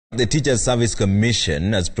The Teachers Service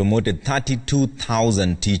Commission has promoted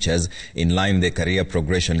 32,000 teachers in line with the career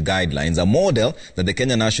progression guidelines, a model that the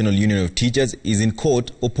Kenya National Union of Teachers is in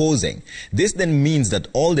court opposing. This then means that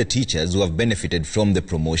all the teachers who have benefited from the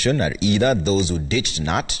promotion are either those who ditched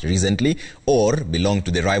KNUT recently or belong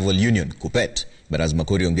to the rival union, KNUT. But as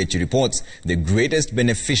Macharia reports, the greatest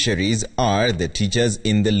beneficiaries are the teachers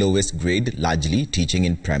in the lowest grade, largely teaching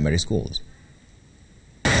in primary schools.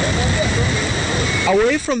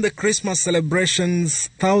 Away from the Christmas celebrations,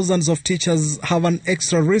 thousands of teachers have an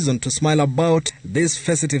extra reason to smile about this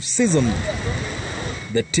festive season.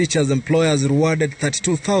 The teachers' employers rewarded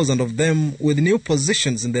 32,000 of them with new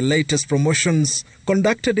positions in the latest promotions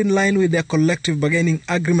conducted in line with their collective bargaining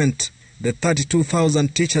agreement. The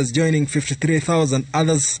 32,000 teachers joining 53,000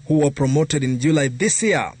 others who were promoted in July this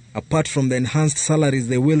year. Apart from the enhanced salaries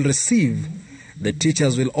they will receive, the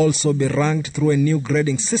teachers will also be ranked through a new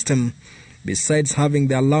grading system, besides having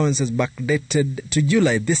their allowances backdated to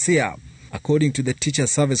July this year. According to the Teachers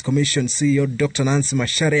Service Commission CEO Dr.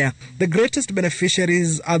 Macharia, the greatest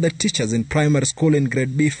beneficiaries are the teachers in primary school in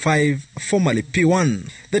grade B5, formerly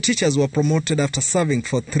P1. The teachers were promoted after serving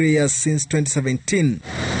for 3 years since 2017.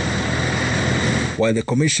 While the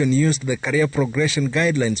Commission used the career progression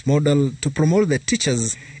guidelines model to promote the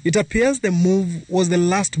teachers, it appears the move was the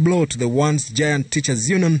last blow to the once giant teachers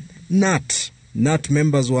union, KNUT. KNUT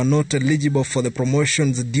members were not eligible for the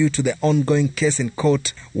promotions due to the ongoing case in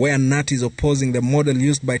court where KNUT is opposing the model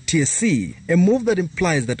used by TSC, a move that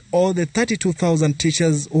implies that all the 32,000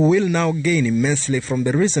 teachers who will now gain immensely from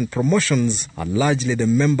the recent promotions are largely the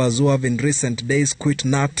members who have in recent days quit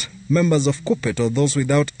KNUT, members of KNUT or those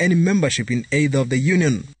without any membership in either of the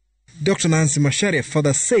union. Dr. Macharia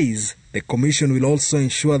further says the Commission will also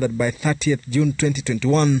ensure that by 30th June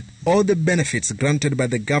 2021, all the benefits granted by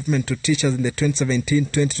the government to teachers in the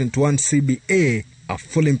 2017-2021 CBA are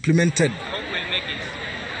fully implemented.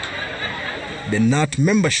 The KNUT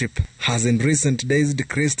membership has in recent days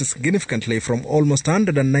decreased significantly from almost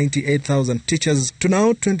 198,000 teachers to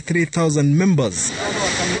now 23,000 members.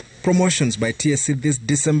 Promotions by TSC this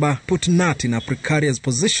December put KNUT in a precarious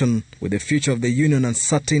position, with the future of the union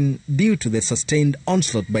uncertain due to the sustained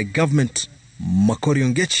onslaught by government.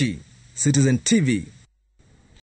 Macharia, Citizen TV.